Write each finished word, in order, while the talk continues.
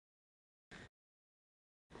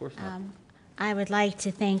course not. I would like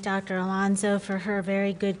to thank Dr. Alonso for her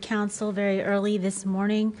very good counsel very early this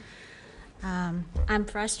morning. I'm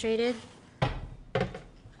frustrated,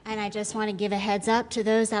 and I just want to give a heads up to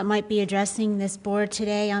those that might be addressing this board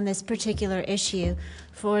today on this particular issue.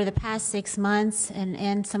 For the past 6 months,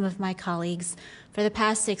 and some of my colleagues, for the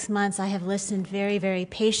past 6 months, I have listened very, very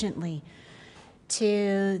patiently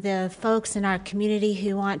to the folks in our community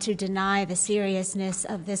who want to deny the seriousness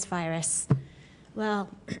of this virus. Well,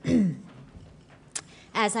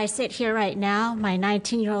 as I sit here right now, my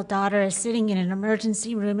 19-year-old daughter is sitting in an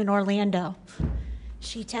emergency room in Orlando.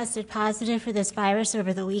 She tested positive for this virus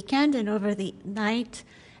over the weekend, and over the night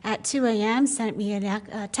at 2 a.m. sent me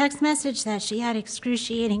a text message that she had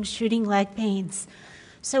excruciating shooting leg pains.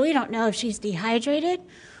 So we don't know if she's dehydrated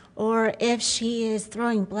or if she is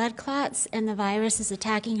throwing blood clots and the virus is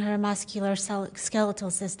attacking her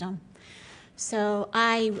musculoskeletal system. So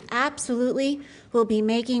I absolutely will be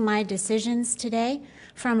making my decisions today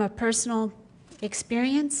from a personal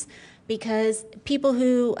experience, because people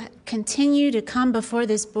who continue to come before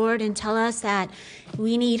this board and tell us that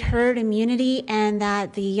we need herd immunity and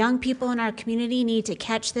that the young people in our community need to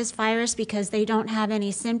catch this virus because they don't have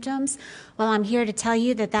any symptoms, well, I'm here to tell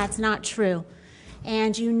you that that's not true.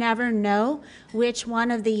 And you never know which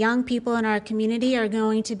one of the young people in our community are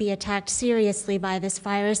going to be attacked seriously by this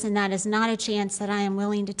virus, and that is not a chance that I am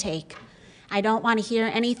willing to take. I don't want to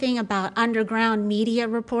hear anything about underground media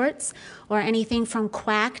reports or anything from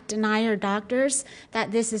quack denier doctors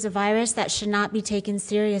that this is a virus that should not be taken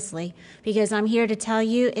seriously, because I'm here to tell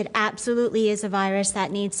you it absolutely is a virus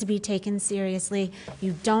that needs to be taken seriously.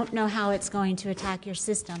 You don't know how it's going to attack your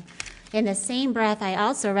system. In the same breath, I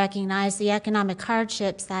also recognize the economic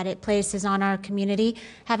hardships that it places on our community.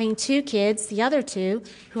 Having 2 kids, the other 2,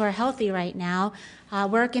 who are healthy right now,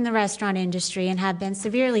 work in the restaurant industry and have been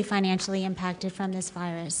severely financially impacted from this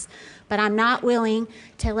virus. But I'm not willing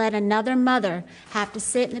to let another mother have to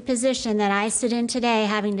sit in the position that I sit in today,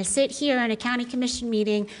 having to sit here in a county commission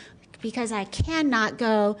meeting because I cannot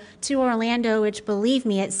go to Orlando, which, believe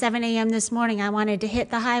me, at 7 a.m. this morning, I wanted to hit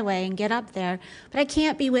the highway and get up there, but I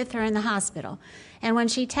can't be with her in the hospital. And when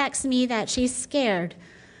she texts me that she's scared,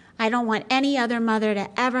 I don't want any other mother to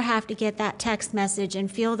ever have to get that text message and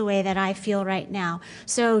feel the way that I feel right now.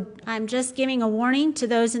 So I'm just giving a warning to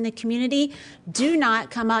those in the community. Do not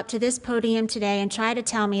come up to this podium today and try to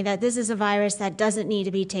tell me that this is a virus that doesn't need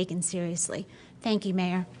to be taken seriously. Thank you,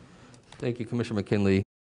 Mayor. Thank you, Commissioner McKinley.